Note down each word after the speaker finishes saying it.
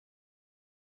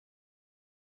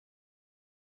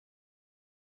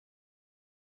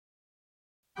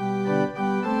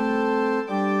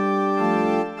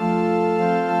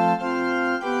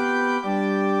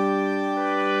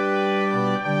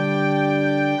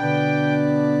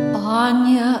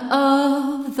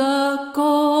of the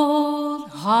gold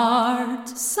heart,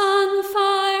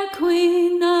 sunfire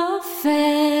queen of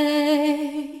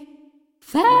Fae,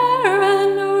 fair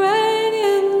and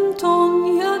radiant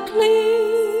on your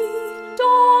glee,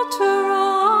 daughter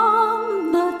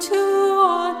of the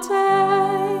Tuatha.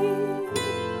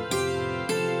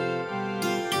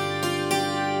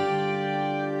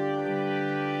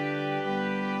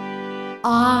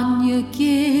 Áine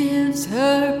gives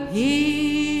her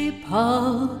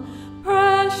people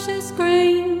precious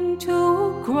grain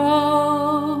to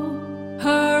grow.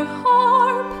 Her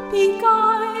harp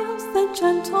beguiles the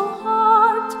gentle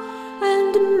heart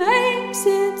and makes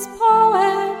its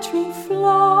poetry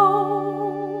flow.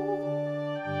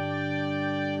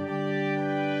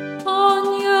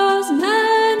 Áine's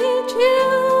many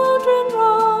children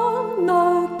roam the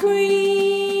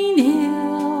green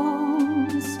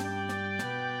hills.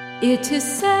 It is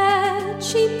said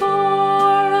she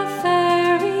bore a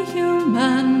fairy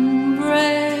human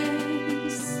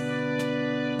race.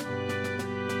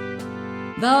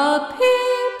 The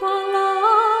people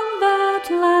of that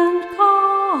land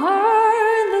call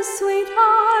her the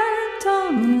sweetheart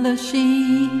of the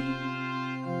sheep,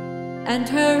 and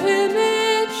her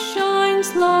image shines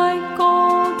like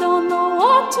gold on the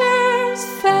water's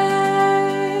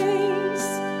face.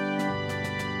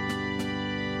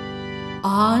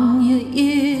 Áine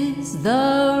is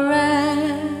the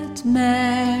red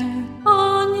mare,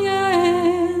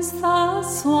 Áine is the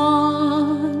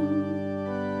swan.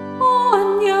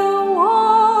 Áine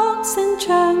walks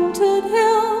enchanted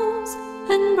hills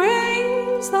and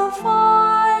brings the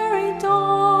fiery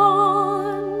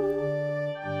dawn.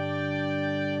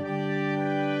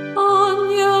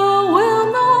 Áine will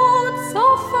not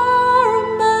suffer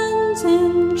man's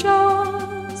injustice.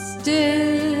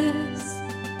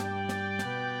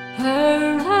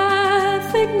 Her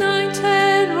wrath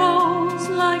ignited rose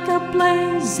like a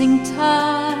blazing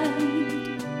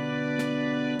tide,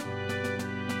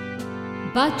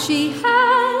 but she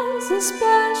has a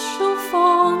special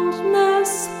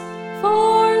fondness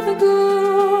for the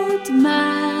good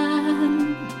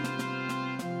man.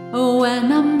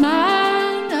 When a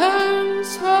man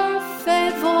earns her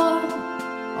favor,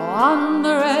 on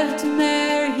the red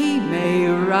mare he may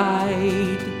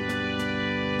ride.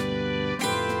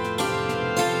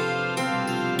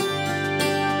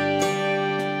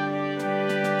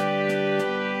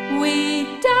 We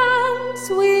dance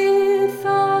with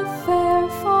a fair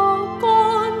folk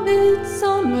on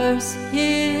Midsummer's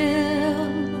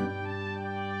hill.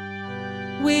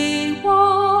 We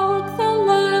walk the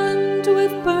land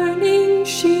with burning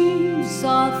sheaves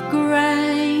of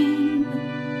grain.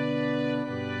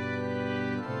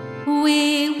 We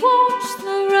watch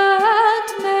the red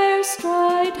mare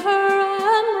stride her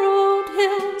emerald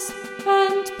hills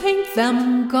and paint them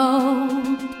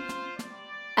gold,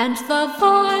 and the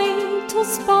vital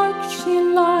spark she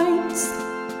lights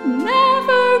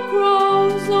never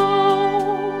grows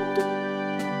old.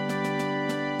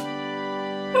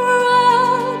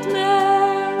 Red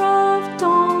mare of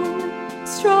dawn,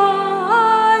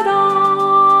 stride on.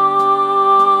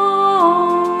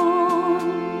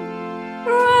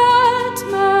 Red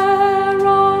mare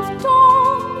of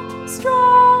dawn,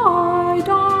 stride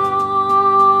on.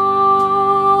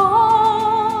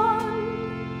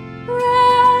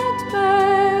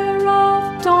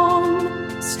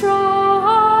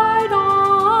 Stride on,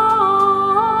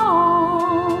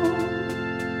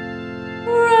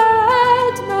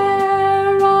 red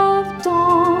mare of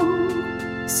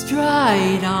dawn,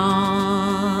 stride on.